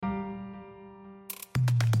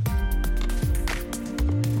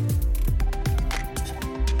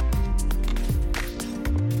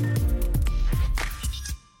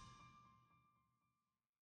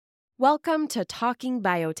Welcome to Talking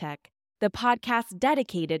Biotech, the podcast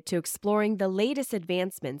dedicated to exploring the latest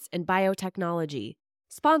advancements in biotechnology,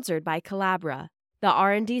 sponsored by Collabra, the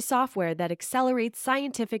R&D software that accelerates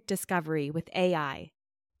scientific discovery with AI.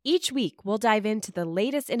 Each week, we'll dive into the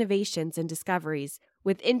latest innovations and discoveries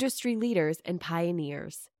with industry leaders and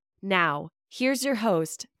pioneers. Now, here's your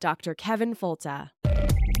host, Dr. Kevin Folta.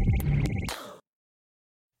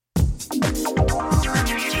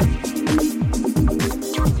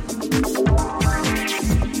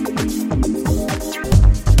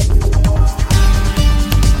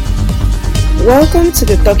 Welcome to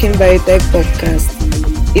the Talking Biotech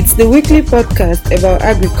podcast. It's the weekly podcast about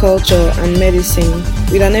agriculture and medicine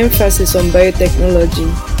with an emphasis on biotechnology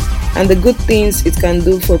and the good things it can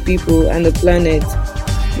do for people and the planet.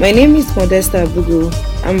 My name is Modesta Abugu.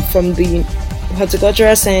 I'm from the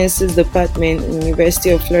Horticultural Sciences Department in the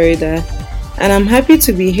University of Florida, and I'm happy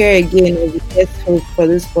to be here again as a guest host for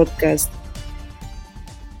this podcast.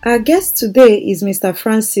 Our guest today is Mr.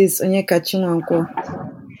 Francis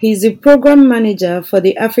Onyeka-Chinwankwo. He is the Program Manager for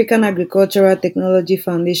the African Agricultural Technology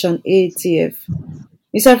Foundation, AATF.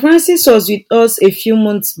 Mr. Francis was with us a few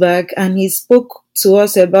months back and he spoke to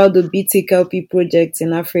us about the BT Cowpea project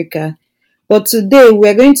in Africa. But today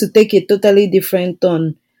we're going to take a totally different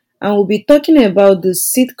turn and we'll be talking about the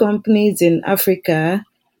seed companies in Africa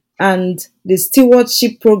and the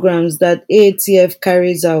stewardship programs that AATF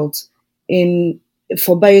carries out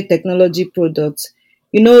for biotechnology products.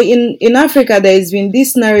 You know, in Africa, there has been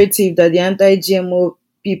this narrative that the anti-GMO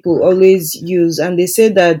people always use, and they say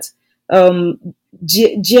that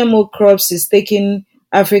GMO crops is taking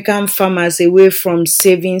African farmers away from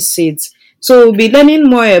saving seeds. So we'll be learning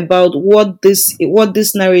more about what this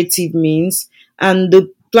narrative means and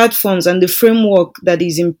the platforms and the framework that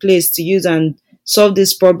is in place to use and solve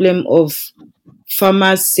this problem of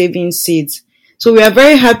farmers saving seeds. So we are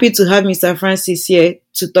very happy to have Mr. Francis here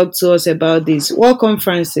to talk to us about this. Welcome,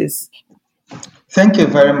 Francis. Thank you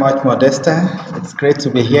very much, Modesta. It's great to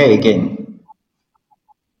be here again.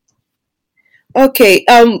 Okay.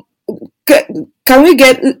 Can we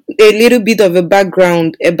get a little bit of a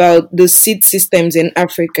background about the seed systems in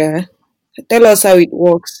Africa? Tell us how it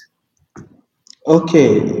works.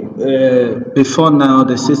 Okay. Before now,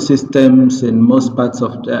 the seed systems in most parts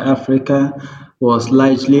of Africa was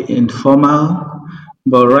largely informal,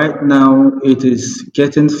 but right now it is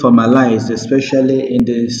getting formalized, especially in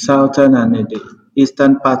the southern and in the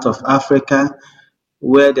eastern part of Africa,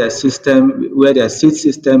 where their seed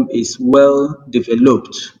system is well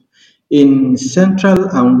developed. In central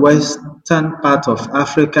and western part of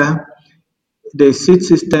Africa, the seed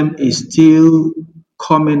system is still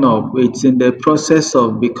coming up. It's in the process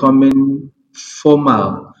of becoming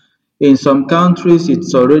formal. In some countries,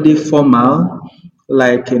 it's already formal,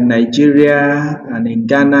 like in Nigeria and in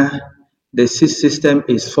Ghana, the seed system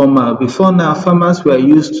is formal. Before now, farmers were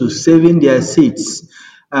used to saving their seeds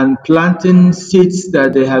and planting seeds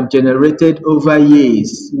that they have generated over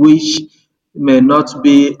years, which may not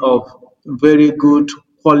be of very good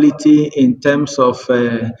quality in terms of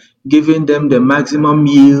giving them the maximum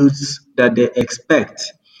yields that they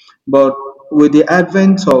expect. But with the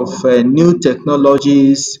advent of new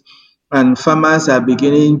technologies, and farmers are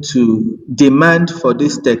beginning to demand for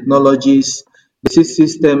these technologies, the seed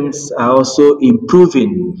systems are also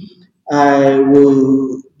improving. I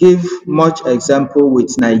will give much example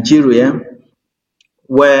with Nigeria,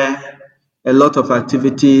 where a lot of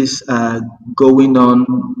activities are going on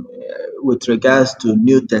with regards to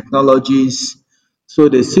new technologies. So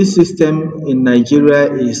the seed system in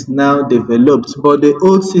Nigeria is now developed, but the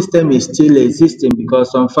old system is still existing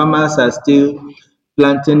because some farmers are still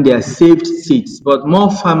planting their saved seeds. But more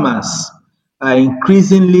farmers are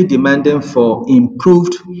increasingly demanding for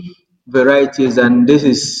improved varieties, and this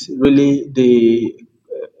is really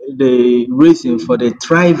the reason for the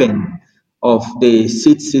thriving of the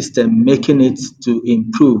seed system, making it to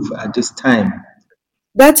improve at this time.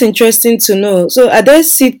 That's interesting to know. So are there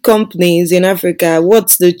seed companies in Africa?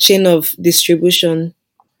 What's the chain of distribution?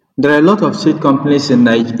 There are a lot of seed companies in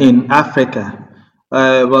Africa,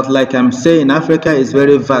 but like I'm saying, Africa is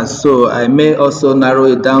very vast, so I may also narrow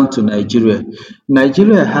it down to Nigeria.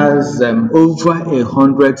 Nigeria has over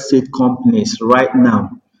 100 seed companies right now,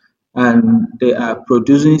 and they are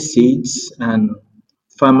producing seeds, and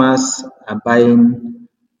farmers are buying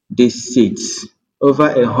these seeds.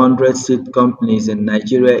 Over 100 seed companies in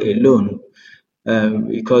Nigeria alone,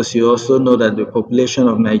 because you also know that the population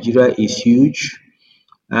of Nigeria is huge,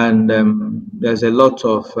 and there's a lot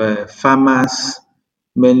of farmers,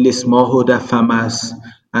 mainly smallholder farmers,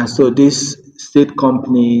 and so these seed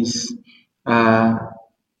companies are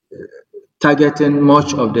targeting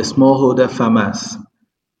much of the smallholder farmers.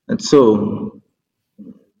 And so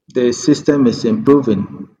the system is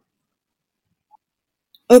improving.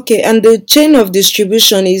 Okay, and the chain of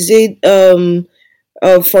distribution, is it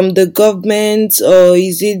from the government, or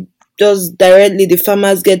is it just directly the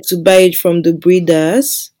farmers get to buy it from the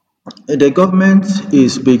breeders? The government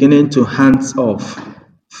is beginning to hands off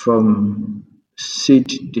from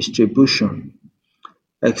seed distribution,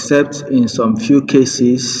 except in some few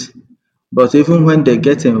cases. But even when they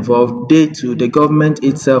get involved, they too, the government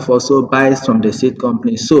itself also buys from the seed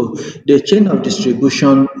company. So the chain of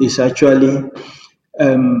distribution is actually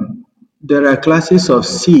there are classes of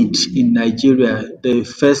seed in Nigeria. The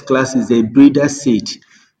first class is a breeder seed,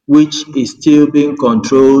 which is still being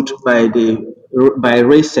controlled by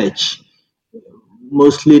research,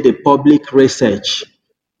 mostly the public research,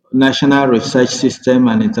 national research system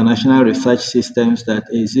and international research systems that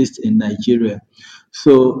exist in Nigeria.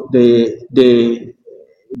 So they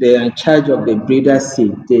are in charge of the breeder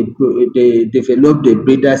seed. They develop the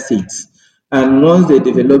breeder seeds. And once they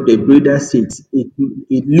develop the breeder seeds, it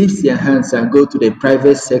leaves their hands and go to the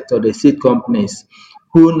private sector, the seed companies,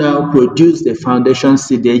 who now produce the foundation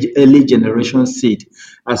seed, the early generation seed,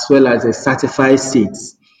 as well as the certified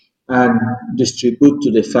seeds and distribute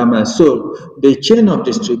to the farmers. So the chain of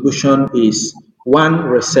distribution is one,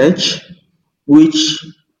 research, which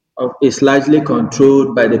is largely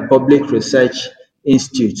controlled by the public research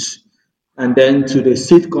institutes, and then to the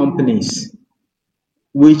seed companies,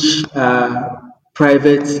 which are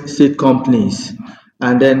private seed companies,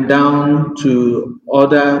 and then down to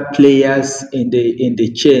other players in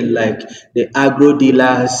the chain like the agro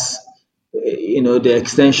dealers, the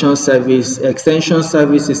extension service. Extension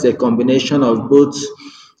service is a combination of both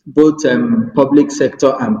public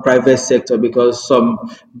sector and private sector, because some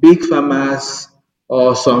big farmers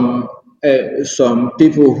or some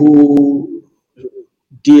people who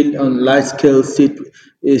deal on large scale seed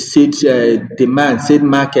demand, seed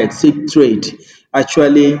market, seed trade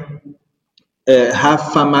actually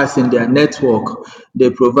have farmers in their network.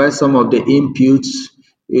 They provide some of the inputs,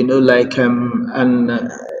 like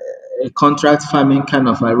a contract farming kind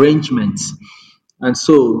of arrangements. And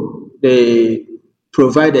so they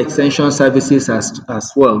provide extension services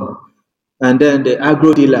as well. And then the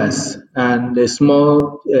agro dealers and the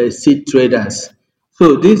small seed traders.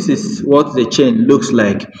 So this is what the chain looks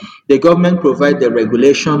like. The government provide the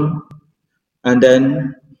regulation, and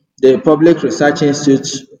then the public research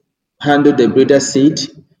institutes handle the breeder seed,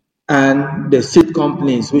 and the seed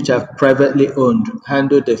companies, which are privately owned,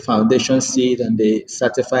 handle the foundation seed and the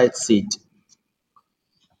certified seed.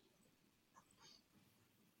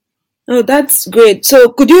 Oh, that's great. So,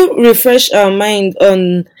 could you refresh our mind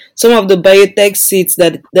on some of the biotech seeds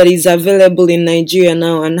that is available in Nigeria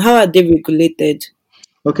now, and how are they regulated?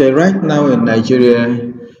 Okay, right now in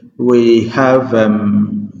Nigeria, we have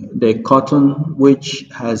the cotton, which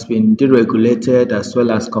has been deregulated as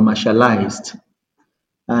well as commercialized.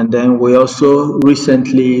 And then we also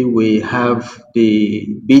recently we have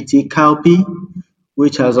the BT cowpea,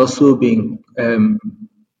 which has also been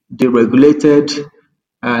deregulated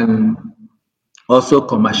and also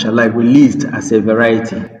commercialized, released as a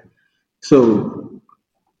variety. So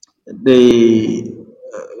the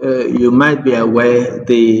you might be aware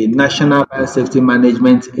the National Biosafety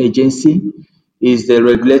Management Agency is the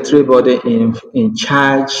regulatory body in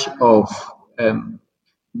charge of um,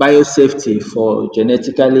 biosafety for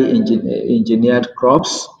genetically engineered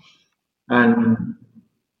crops. And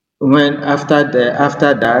when after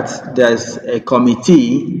that, there's a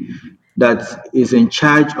committee that is in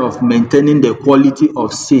charge of maintaining the quality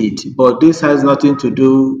of seed. But this has nothing to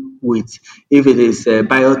do with if it is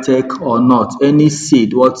biotech or not, any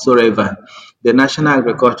seed whatsoever. The National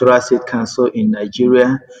Agricultural Seed Council in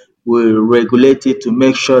Nigeria will regulate it to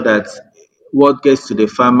make sure that what gets to the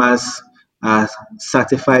farmers are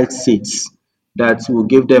certified seeds that will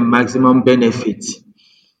give them maximum benefit.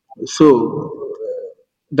 So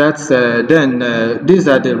that's then these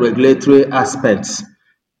are the regulatory aspects,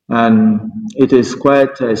 and it is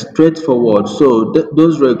quite straightforward. So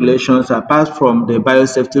those regulations, apart from the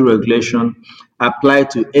biosafety regulation, apply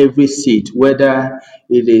to every seed, whether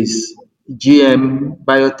it is GM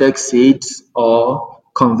biotech seeds or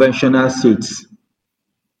conventional seeds.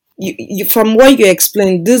 From what you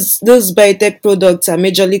explained, those biotech products are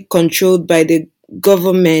majorly controlled by the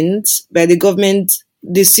government.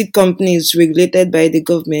 The seed company is regulated by the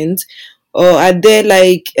government, or are there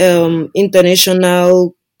like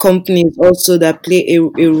international companies also that play a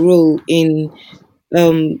role in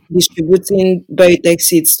distributing biotech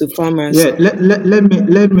seeds to farmers? Yeah,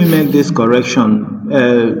 let me make this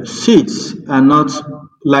correction. Seeds are not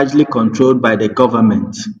largely controlled by the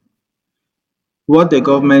government. What the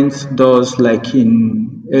government does, like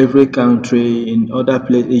in every country, in other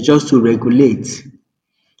places, is just to regulate,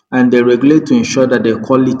 and they regulate to ensure that the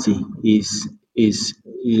quality is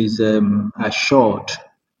assured.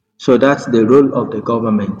 So that's the role of the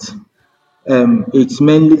government. It's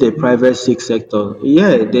mainly the private sector.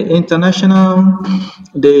 Yeah,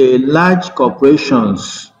 the large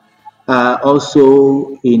corporations are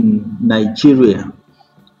also in Nigeria,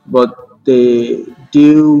 but they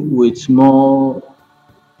deal with more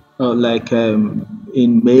like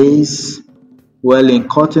in maize, well, in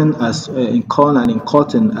cotton as in corn and in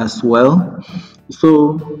cotton as well.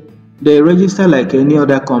 So they register like any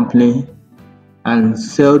other company and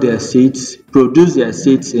sell their seeds, produce their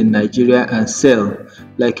seeds in Nigeria and sell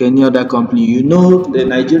like any other company. You know, the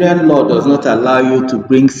Nigerian law does not allow you to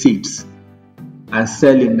bring seeds and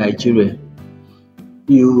sell in Nigeria.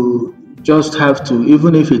 You just have to,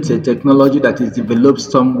 even if it's a technology that is developed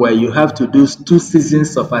somewhere, you have to do 2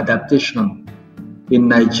 seasons of adaptation in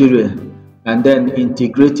Nigeria and then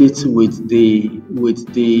integrate it with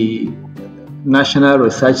the national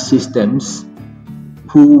research systems,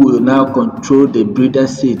 who will now control the breeder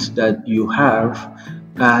seed that you have,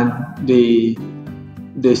 and the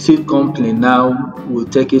seed company now will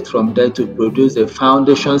take it from there to produce the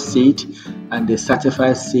foundation seed and the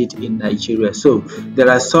certified seed in Nigeria. So there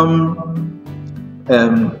are some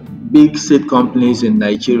big seed companies in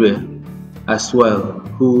Nigeria as well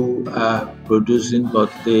who are producing,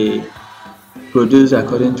 but they produce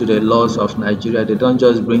according to the laws of Nigeria. They don't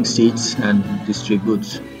just bring seeds and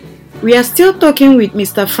distribute. We are still talking with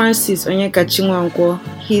Mr. Francis Onyekachi Nwankwo.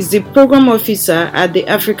 He is the Program Officer at the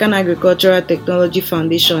African Agricultural Technology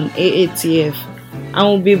Foundation, AATF, and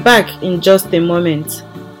will be back in just a moment.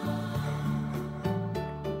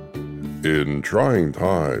 In trying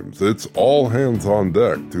times, it's all hands on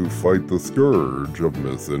deck to fight the scourge of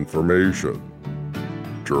misinformation.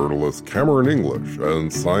 Journalist Cameron English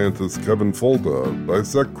and scientist Kevin Folta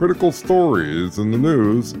dissect critical stories in the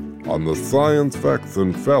news on the Science, Facts,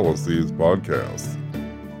 and Fallacies podcast.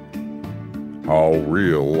 How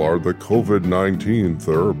real are the COVID-19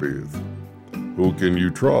 therapies? Who can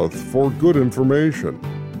you trust for good information?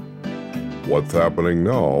 What's happening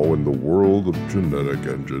now in the world of genetic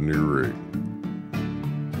engineering?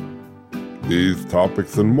 These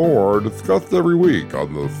topics and more are discussed every week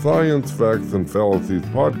on the Science, Facts, and Fallacies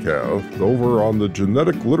podcast over on the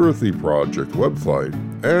Genetic Literacy Project website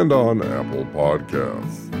and on Apple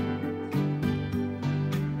Podcasts.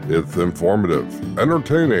 It's informative,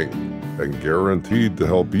 entertaining, and guaranteed to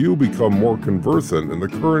help you become more conversant in the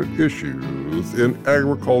current issues in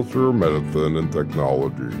agriculture, medicine, and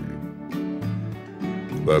technology.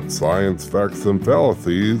 That's Science, Facts, and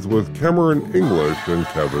Fallacies with Cameron English and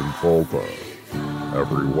Kevin Folta,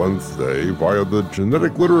 every Wednesday via the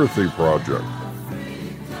Genetic Literacy Project.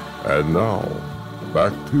 And now,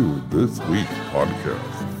 back to this week's podcast.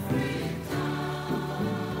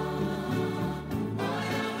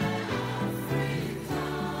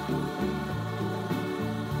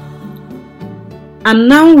 And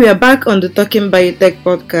now we are back on the Talking Biotech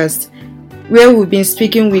podcast, where we've been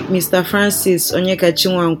speaking with Mr. Francis Onyekachi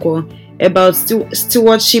Nwankwo about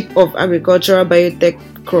stewardship of agricultural biotech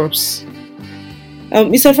crops.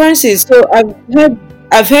 Mr. Francis, so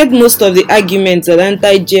I've heard most of the arguments that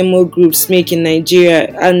anti-GMO groups make in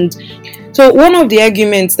Nigeria, and so one of the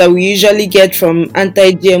arguments that we usually get from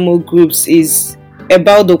anti-GMO groups is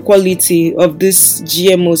about the quality of these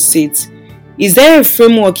GMO seeds. Is there a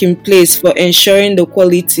framework in place for ensuring the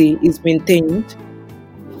quality is maintained?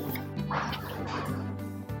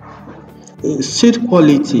 Seed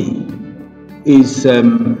quality is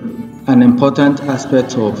an important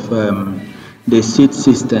aspect of the seed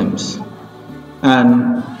systems,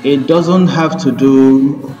 and it doesn't have to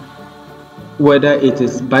do whether it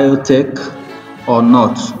is biotech or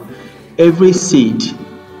not. Every seed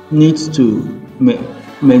needs to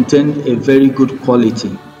maintain a very good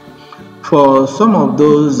quality. For some of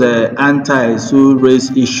those antis who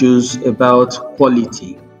raise issues about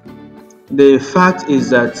quality, the fact is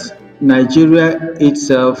that Nigeria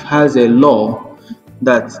itself has a law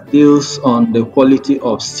that deals on the quality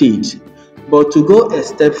of seed. But to go a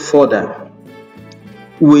step further,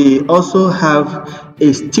 we also have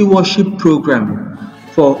a stewardship program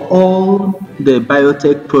for all the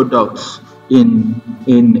biotech products in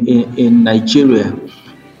Nigeria.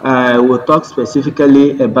 I will talk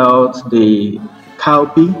specifically about the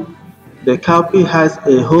CALPI. The CALPI has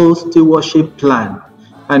a whole stewardship plan,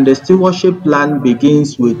 and the stewardship plan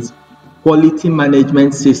begins with quality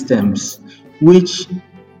management systems, which,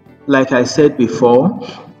 like I said before,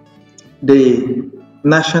 the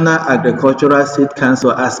National Agricultural Seed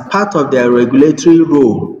Council, as part of their regulatory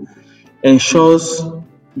role, ensures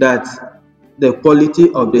that the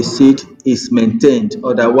quality of the seed is maintained.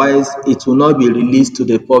 Otherwise, it will not be released to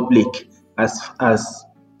the public as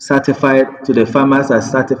certified to the farmers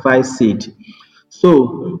as certified seed.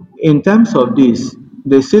 So, in terms of this,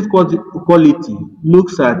 the seed quality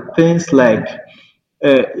looks at things like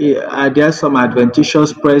are there some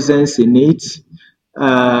adventitious presence in it?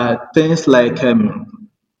 Things like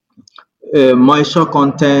moisture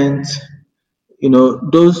content,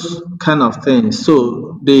 those kind of things.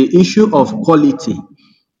 So the issue of quality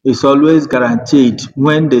is always guaranteed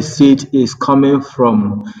when the seed is coming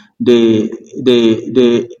from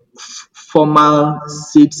the formal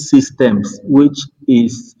seed systems, which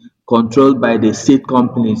is controlled by the seed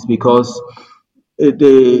companies, because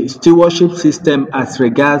the stewardship system as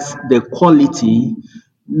regards the quality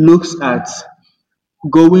looks at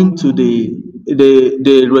going to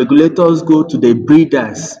the regulators go to the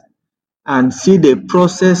breeders and see the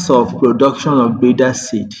process of production of breeder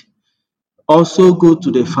seed. Also go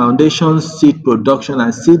to the foundation seed production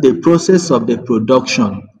and see the process of the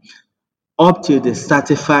production up to the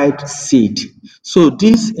certified seed. So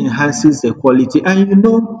this enhances the quality. And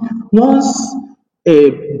once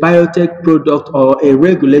a biotech product or a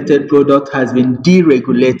regulated product has been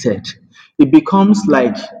deregulated, it becomes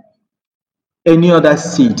like any other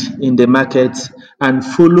seed in the market and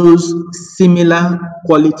follows similar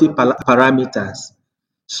quality parameters.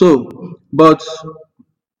 So, but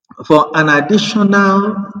for an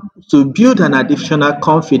additional, to build an additional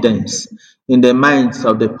confidence in the minds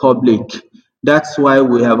of the public, that's why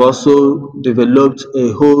we have also developed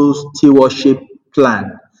a whole stewardship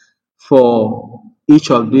plan for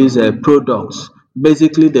each of these products.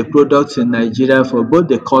 Basically, the products in Nigeria for both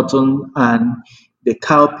the cotton and the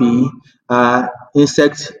cowpea are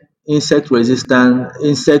insect resistant,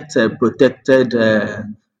 insect protected,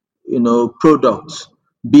 products,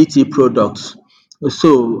 BT products.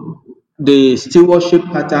 So the stewardship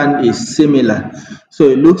pattern is similar. So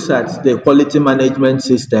it looks at the quality management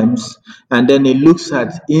systems, and then it looks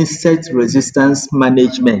at insect resistance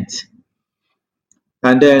management,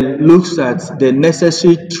 and then looks at the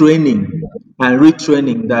necessary training and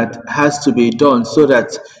retraining that has to be done so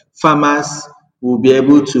that farmers will be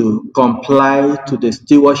able to comply to the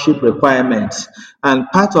stewardship requirements. And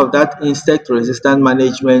part of that insect resistant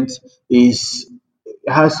management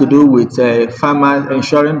has to do with farmers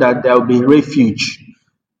ensuring that there will be refuge.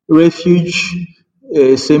 Refuge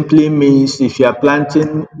simply means if you are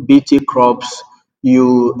planting BT crops,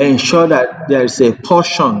 you ensure that there is a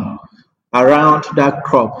portion around that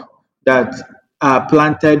crop that are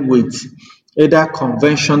planted with either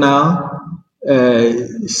conventional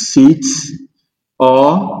seeds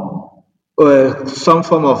or some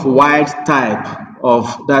form of wild type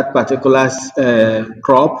of that particular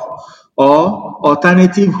crop, or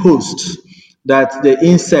alternative hosts that the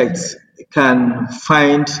insects can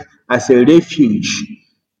find as a refuge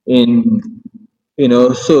in,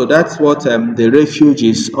 so that's what the refuge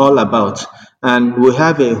is all about. And we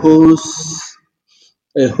have a whole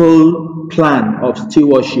plan of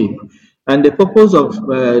stewardship. And the purpose of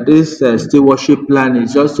this stewardship plan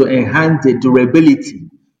is just to enhance the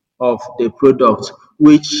durability of the product,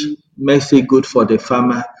 which makes it good for the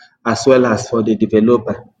farmer as well as for the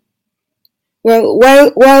developer. Well,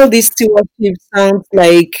 while this stewardship sounds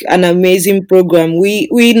like an amazing program,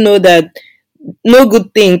 we know that no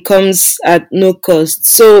good thing comes at no cost.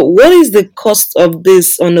 So, what is the cost of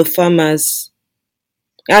this on the farmers?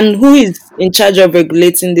 And who is in charge of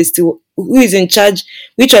regulating this? Who is in charge?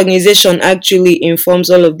 Which organization actually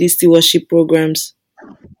informs all of these stewardship programs?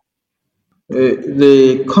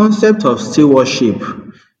 The concept of stewardship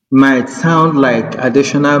might sound like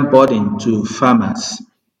additional burden to farmers,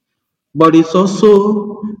 but it's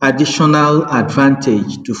also additional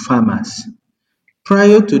advantage to farmers.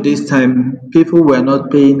 Prior to this time, people were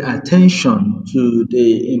not paying attention to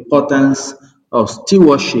the importance of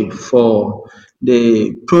stewardship for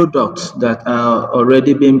the products that are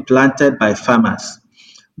already being planted by farmers.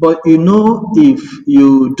 But if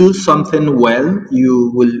you do something well,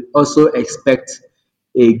 you will also expect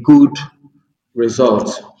a good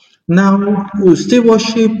result. Now,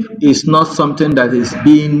 stewardship is not something that is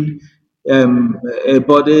being a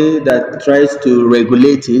body that tries to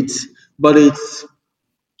regulate it, but it's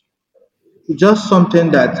just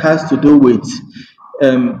something that has to do with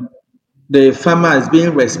um, the farmers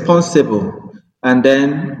being responsible, and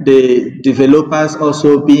then the developers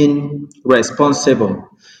also being responsible.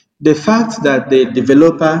 The fact that the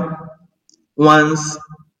developer wants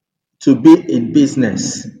to be in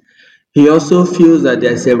business, he also feels that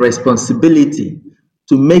there's a responsibility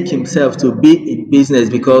to make himself to be in business,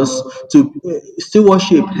 because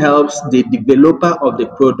stewardship helps the developer of the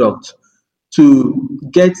product to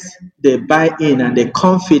get the buy-in and the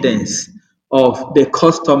confidence of the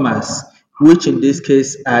customers, which in this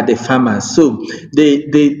case are the farmers. So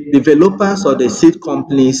the developers or the seed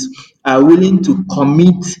companies are willing to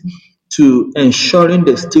commit to ensuring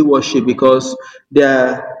the stewardship, because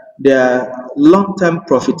their long-term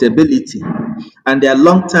profitability and their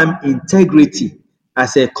long-term integrity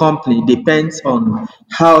as a company depends on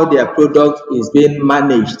how their product is being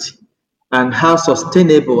managed and how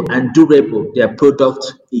sustainable and durable their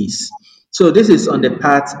product is. So this is on the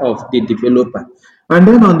part of the developer. And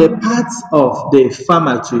then on the part of the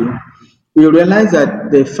farmer too, we realize that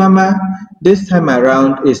the farmer this time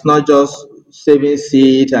around is not just saving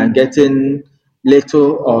seed and getting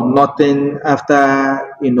little or nothing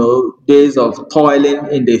after days of toiling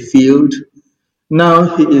in the field.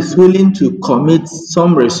 Now he is willing to commit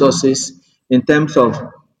some resources in terms of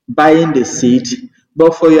buying the seed.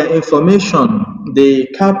 But for your information, the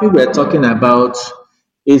cowpea we're talking about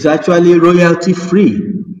is actually royalty free.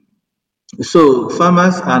 So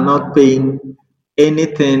farmers are not paying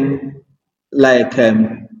anything like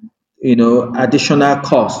additional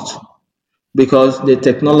cost, because the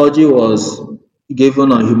technology was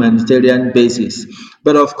given on humanitarian basis.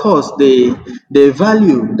 But of course, the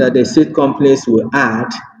value that the seed companies will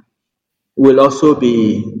add will also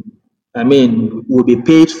be, will be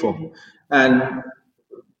paid for. And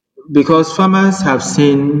because farmers have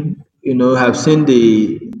seen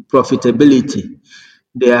the profitability,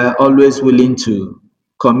 they are always willing to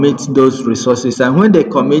commit those resources. And when they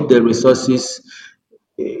commit the resources,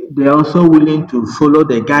 they're also willing to follow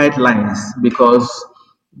the guidelines, because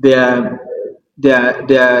their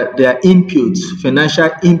input,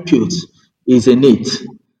 financial input, is in it.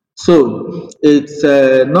 So it's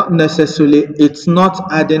it's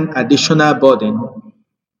not adding additional burden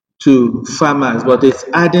to farmers, but it's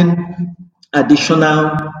adding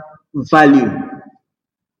additional value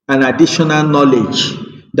and additional knowledge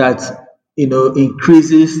that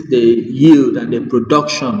increases the yield and the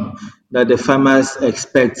production that the farmers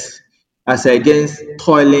expect, as against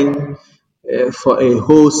toiling for a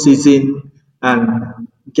whole season and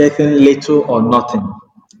getting little or nothing.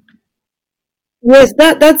 Yes,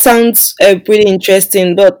 that sounds pretty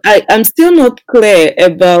interesting, but I'm still not clear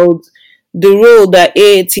about the role that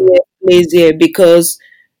AATF plays here, because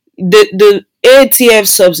the AATF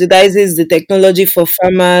subsidizes the technology for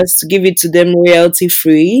farmers to give it to them royalty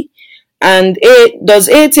free. And does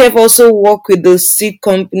AATF also work with the seed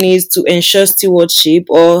companies to ensure stewardship,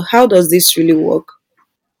 or how does this really work?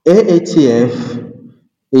 AATF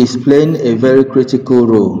is playing a very critical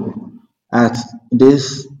role at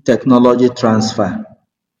this technology transfer.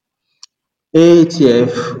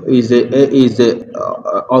 AATF is the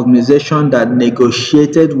organization that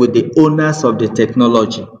negotiated with the owners of the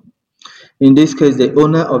technology. In this case, the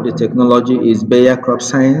owner of the technology is Bayer Crop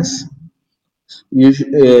Science,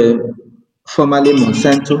 formerly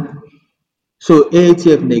Monsanto. So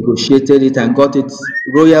AATF negotiated it and got it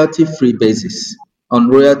royalty-free basis, on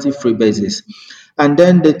royalty-free basis. And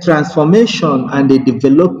then the transformation and the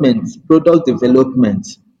development, product development,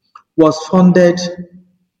 was funded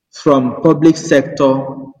from public sector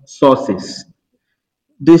sources.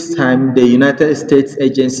 This time, the United States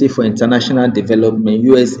Agency for International Development,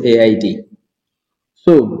 USAID.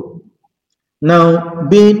 So now,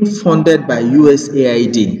 being funded by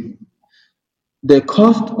USAID, the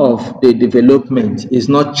cost of the development is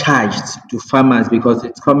not charged to farmers because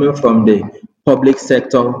it's coming from the public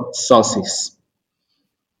sector sources.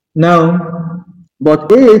 Now, but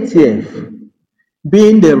AATF,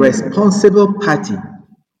 being the responsible party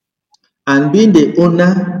and being the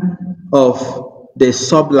owner of the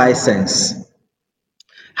sub-license,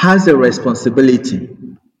 has a responsibility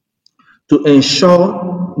to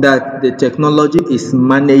ensure that the technology is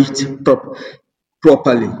managed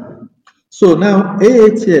properly. So now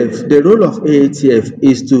AATF, the role of AATF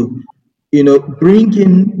is to, bring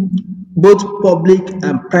in both public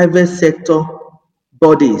and private sector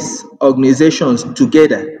bodies, organizations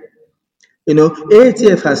together.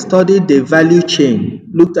 AATF has studied the value chain,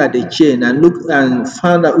 looked at the chain and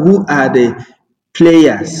found out who are the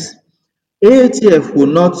players. AATF will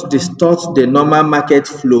not distort the normal market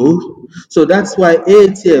flow, so that's why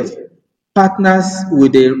AATF partners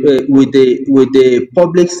with the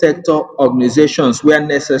public sector organizations where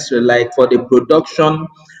necessary, like for the production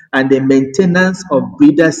and the maintenance of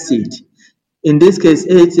breeder seed. In this case,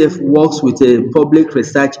 AATF works with a public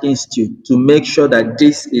research institute to make sure that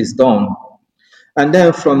this is done. And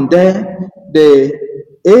then from there, the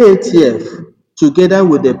AATF, together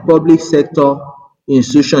with the public sector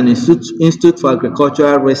Institute for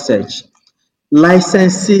Agricultural Research,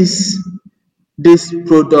 licenses this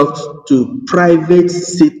product to private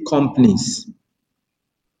seed companies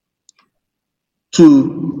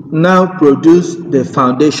to now produce the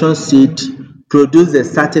foundation seed, produce the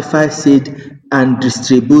certified seed, and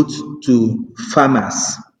distribute to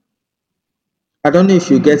farmers. I don't know if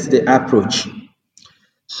you get the approach.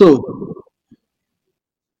 So,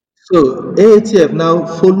 so AATF now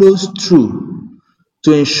follows through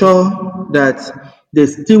to ensure that the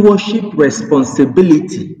stewardship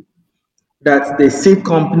responsibility that the seed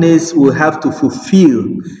companies will have to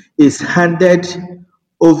fulfill is handed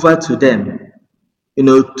over to them,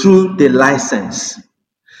 through the license.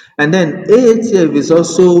 And then AATF is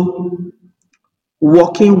also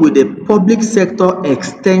working with the public sector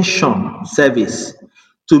extension service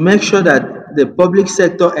to make sure that the public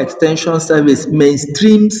sector extension service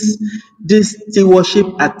mainstreams these stewardship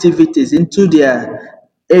activities into their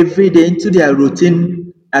everyday, into their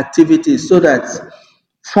routine activities, so that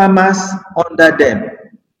farmers under them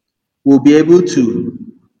will be able to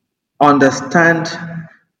understand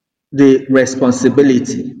the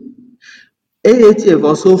responsibility. AATF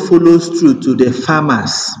also follows through to the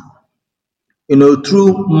farmers,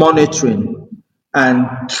 through monitoring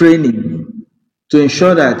and training to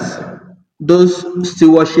ensure that those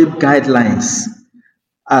stewardship guidelines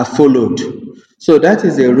are followed. So that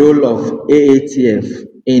is the role of AATF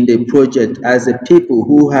in the project as a people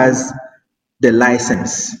who has the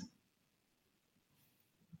license.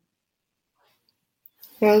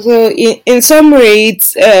 Yeah, so in summary,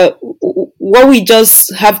 it's what we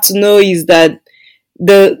just have to know is that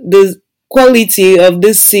the quality of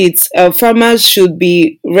the seeds, farmers should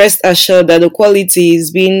be rest assured that the quality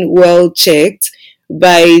is being well checked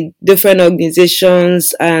by different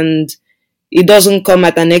organizations and it doesn't come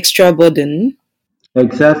at an extra burden.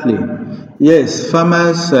 Exactly. Yes,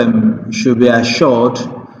 farmers should be assured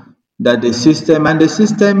that the system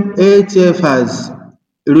AATF has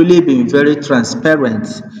really been very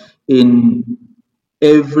transparent in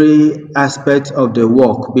every aspect of the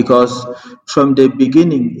work, because from the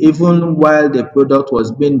beginning, even while the product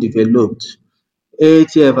was being developed,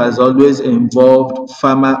 AATF has always involved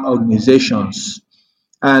farmer organizations.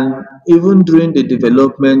 And even during the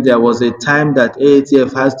development, there was a time that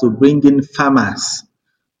AATF has to bring in farmers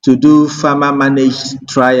to do farmer managed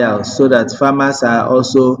trials so that farmers are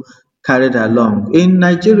also carried along. In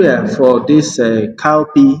Nigeria, for this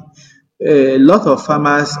cowpea, a lot of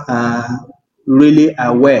farmers are really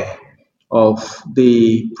aware of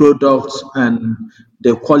the product and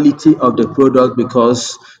the quality of the product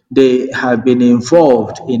because they have been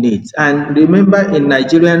involved in it. And remember, in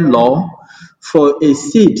Nigerian law, for a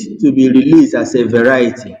seed to be released as a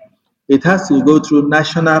variety, it has to go through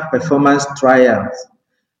national performance trials.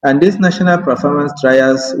 And these national performance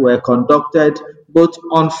trials were conducted both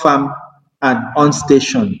on farm and on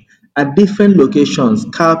station at different locations,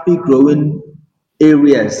 cowpea growing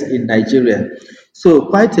areas in Nigeria. So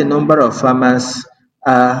quite a number of farmers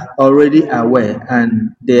are already aware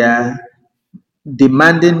and they are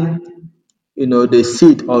demanding the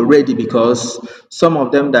seed already, because some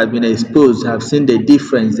of them that have been exposed have seen the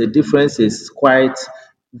difference. The difference is quite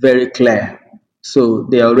very clear. So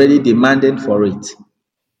they are already demanding for it.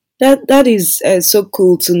 That is so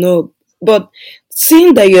cool to know. But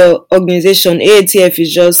seeing that your organization AATF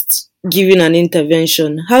is just giving an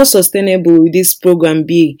intervention, how sustainable will this program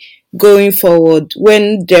be going forward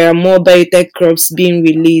when there are more biotech crops being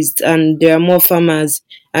released and there are more farmers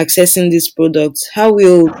accessing these products? How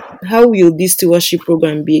will this stewardship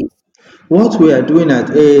program be? What we are doing at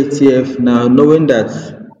AATF now, knowing that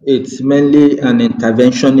it's mainly an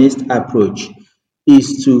interventionist approach,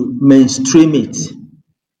 is to mainstream it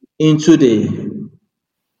into the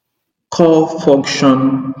core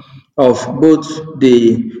function of both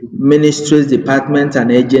the ministries, departments,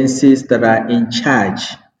 and agencies that are in charge,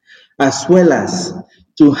 as well as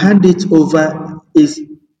to hand it over is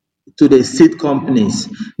to the seed companies.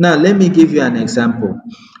 Now, let me give you an example.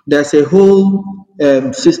 There's a whole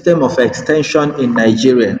system of extension in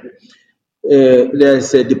Nigeria.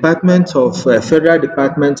 There's a federal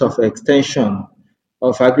department of extension,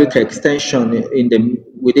 of agric extension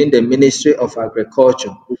within the Ministry of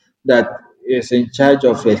Agriculture, that is in charge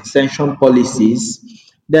of extension policies.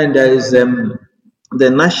 Then there is the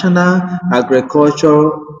National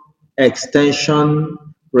Agriculture Extension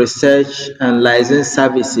Research and License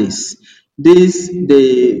Services. These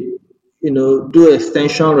they do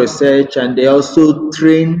extension research, and they also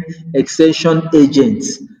train extension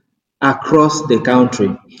agents across the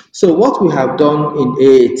country. So what we have done in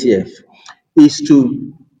AATF is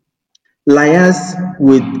to liaise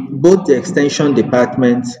with both the extension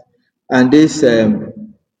department and this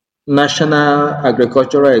National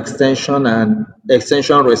Agricultural Extension and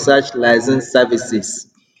Extension Research License Services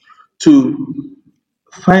to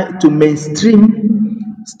to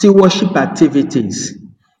mainstream stewardship activities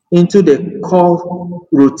into the core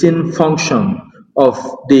routine function of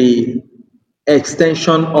the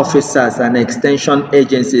extension officers and extension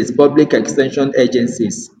agencies, public extension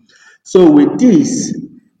agencies. So with this,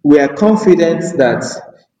 we are confident that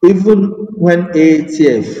even when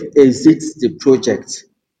AATF exits the project,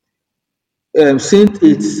 since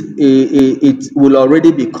it will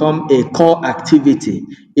already become a core activity,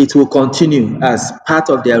 it will continue as part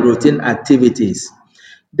of their routine activities.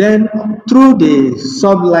 Then through the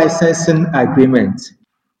sub-licensing agreement,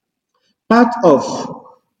 part of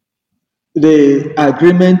the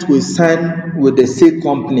agreement we sign with the seed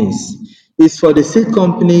companies is for the seed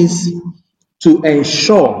companies to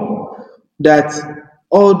ensure that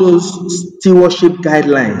all those stewardship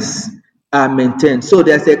guidelines are maintained. So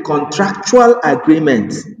there's a contractual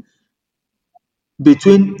agreement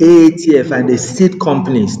between AATF and the seed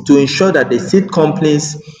companies to ensure that the seed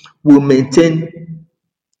companies will maintain,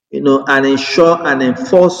 and ensure and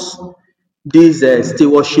enforce these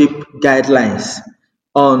stewardship guidelines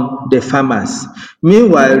on the farmers.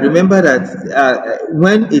 Meanwhile, remember that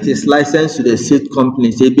when it is licensed to the seed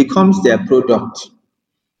companies, it becomes their product.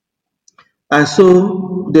 And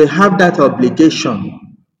so they have that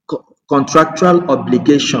obligation, contractual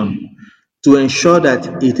obligation, to ensure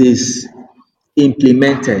that it is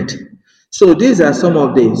implemented. So these are some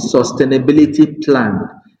of the sustainability plan,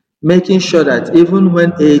 making sure that even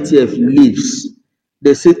when AATF leaves,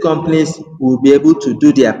 the seed companies will be able to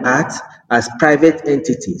do their part as private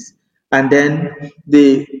entities. And then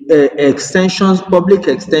the public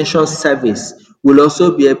extension service will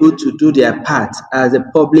also be able to do their part as a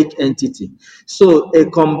public entity. So a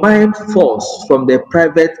combined force from the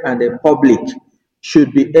private and the public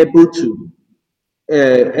should be able to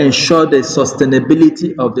ensure the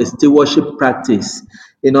sustainability of the stewardship practice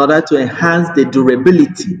in order to enhance the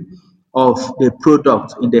durability of the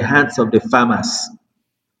product in the hands of the farmers.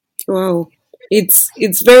 Wow.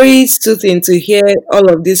 It's very soothing to hear all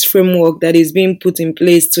of this framework that is being put in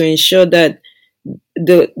place to ensure that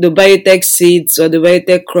the biotech seeds or the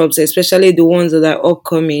biotech crops, especially the ones that are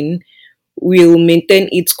upcoming, will maintain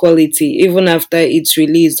its quality even after it's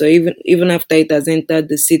released or even after it has entered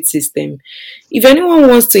the seed system. If anyone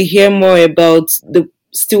wants to hear more about the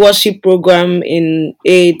stewardship program in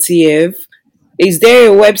AATF, is there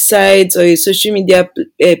a website or a social media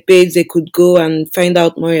page they could go and find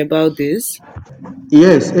out more about this?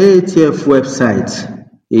 Yes, AATF website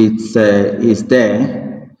is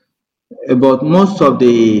there, but most of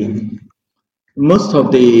the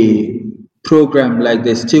program like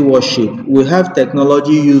the stewardship, we have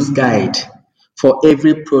technology use guide for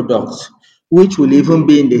every product, which will even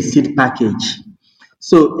be in the seed package.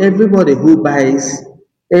 So every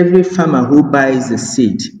farmer who buys the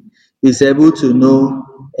seed is able to know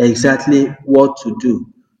exactly what to do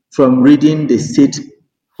from reading the seed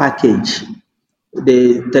package,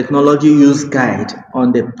 the technology use guide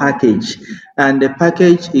on the package, and the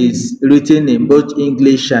package is written in both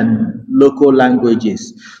English and local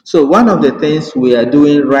languages. So one of the things we are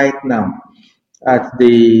doing right now at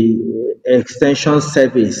the extension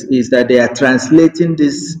service is that they are translating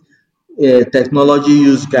this technology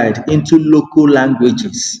use guide into local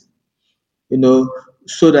languages,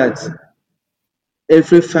 so that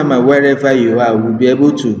every farmer wherever you are will be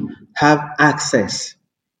able to have access,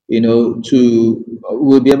 to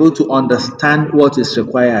will be able to understand what is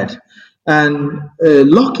required. And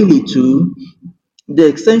luckily too, the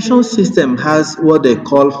extension system has what they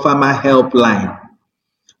call farmer helpline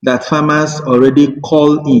that farmers already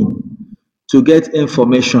call in to get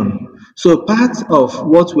information. So part of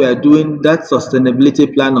what we are doing, that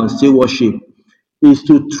sustainability plan on stewardship, is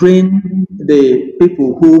to train the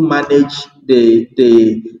people who manage the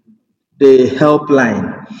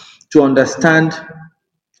helpline to understand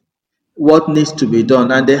what needs to be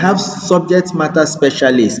done. And they have subject matter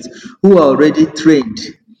specialists who are already trained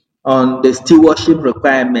on the stewardship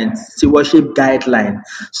requirements, stewardship guideline.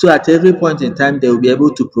 So at every point in time, they will be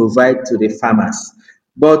able to provide to the farmers.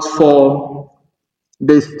 But for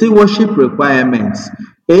the stewardship requirements,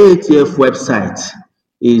 AATF website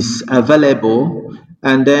is available,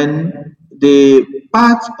 and then the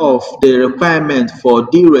part of the requirement for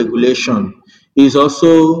deregulation is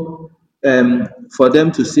also for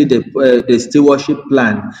them to see the stewardship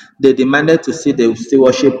plan. They demanded to see the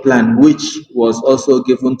stewardship plan, which was also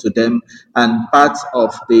given to them, and part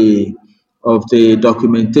of the of the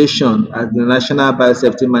documentation at the National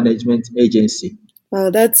Biosafety Management Agency.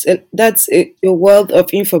 Wow, a wealth of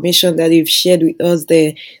information that you've shared with us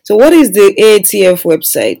there. So, what is the AATF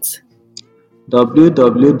website?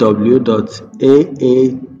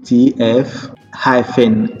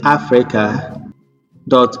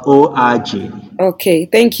 www.aatf-africa.org. Okay,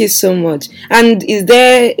 thank you so much. And is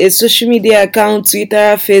there a social media account,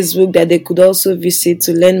 Twitter, Facebook, that they could also visit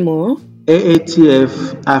to learn more?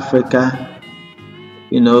 AATF Africa,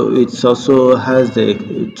 it also has the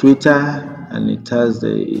Twitter, and it's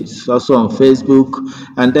also on Facebook.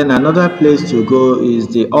 And then another place to go is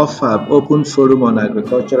the OFAB, Open Forum on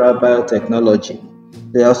Agricultural Biotechnology.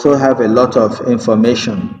 They also have a lot of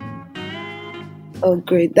information. Oh,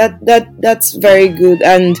 great! That's very good,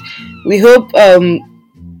 and we hope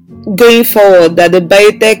going forward that the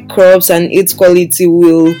biotech crops and its quality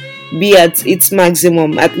will be at its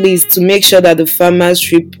maximum, at least to make sure that the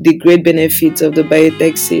farmers reap the great benefits of the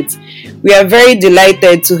biotech seeds. We are very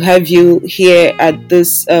delighted to have you here at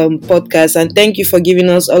this podcast, and thank you for giving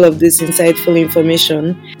us all of this insightful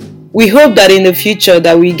information. We hope that in the future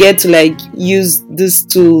that we get to use these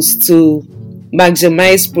tools to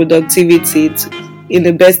maximize productivity in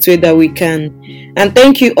the best way that we can. And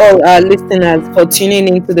thank you all our listeners for tuning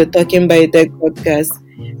into the Talking Biotech podcast.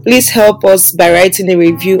 Please help us by writing a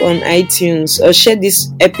review on iTunes or share this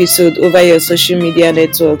episode over your social media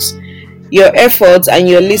networks. Your efforts and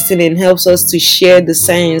your listening helps us to share the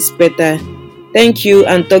science better. Thank you,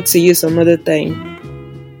 and talk to you some other time.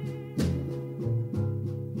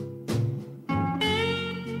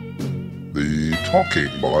 The Talking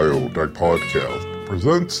Biotech podcast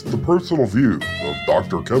presents the personal views of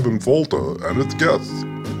Dr. Kevin Folta and its guests.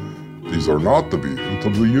 These are not the views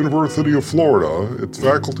of the University of Florida, its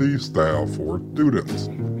faculty, staff, or students.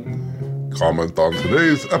 Comment on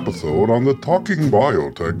today's episode on the Talking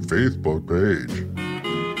Biotech Facebook page.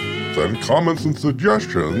 Send comments and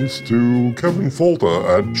suggestions to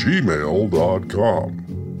kevinfolta@gmail.com.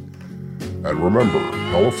 And remember,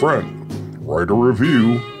 tell a friend, write a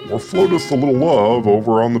review, or float us a little love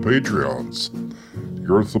over on the Patreons.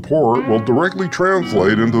 Your support will directly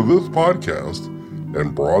translate into this podcast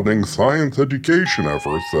and broadening science education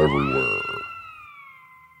efforts everywhere.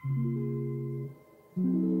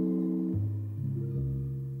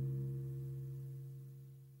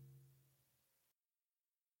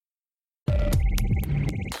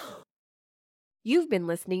 You've been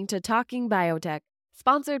listening to Talking Biotech,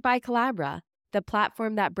 sponsored by Collabra, the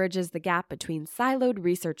platform that bridges the gap between siloed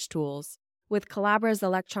research tools. With Collabra's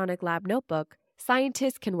electronic lab notebook,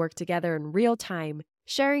 scientists can work together in real time,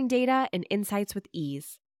 sharing data and insights with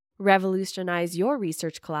ease. Revolutionize your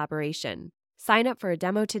research collaboration. Sign up for a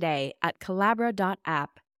demo today at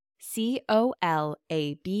collabra.app, COLABRA.app.